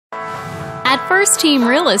At First Team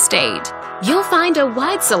Real Estate, you'll find a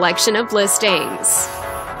wide selection of listings.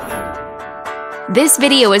 This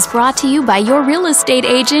video is brought to you by your real estate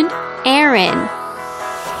agent, Aaron.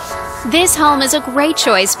 This home is a great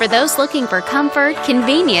choice for those looking for comfort,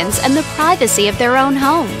 convenience, and the privacy of their own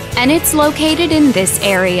home, and it's located in this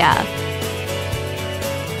area.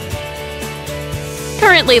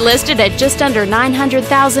 Currently listed at just under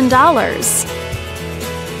 $900,000.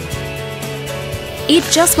 It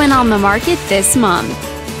just went on the market this month.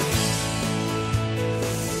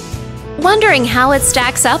 Wondering how it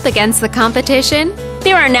stacks up against the competition?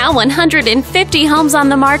 There are now 150 homes on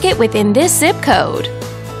the market within this zip code.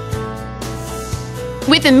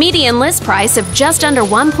 With a median list price of just under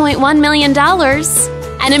 $1.1 million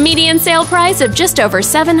and a median sale price of just over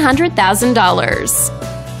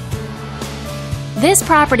 $700,000. This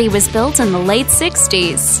property was built in the late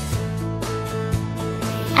 60s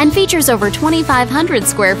and features over 2,500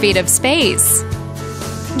 square feet of space,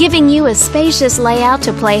 giving you a spacious layout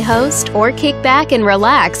to play host or kick back and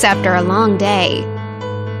relax after a long day.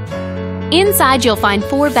 Inside you'll find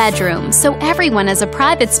 4 bedrooms, so everyone has a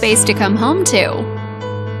private space to come home to,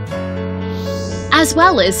 as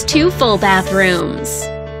well as 2 full bathrooms.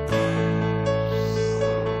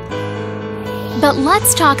 But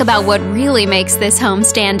let's talk about what really makes this home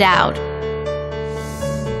stand out.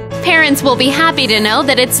 Parents will be happy to know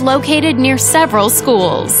that it's located near several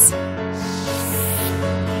schools.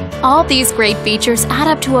 All these great features add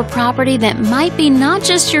up to a property that might be not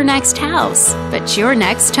just your next house, but your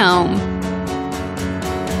next home.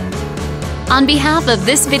 On behalf of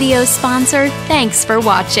this video's sponsor, thanks for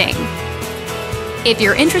watching. If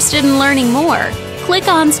you're interested in learning more, click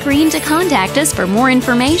on screen to contact us for more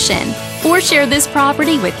information or share this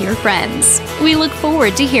property with your friends. We look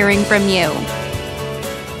forward to hearing from you.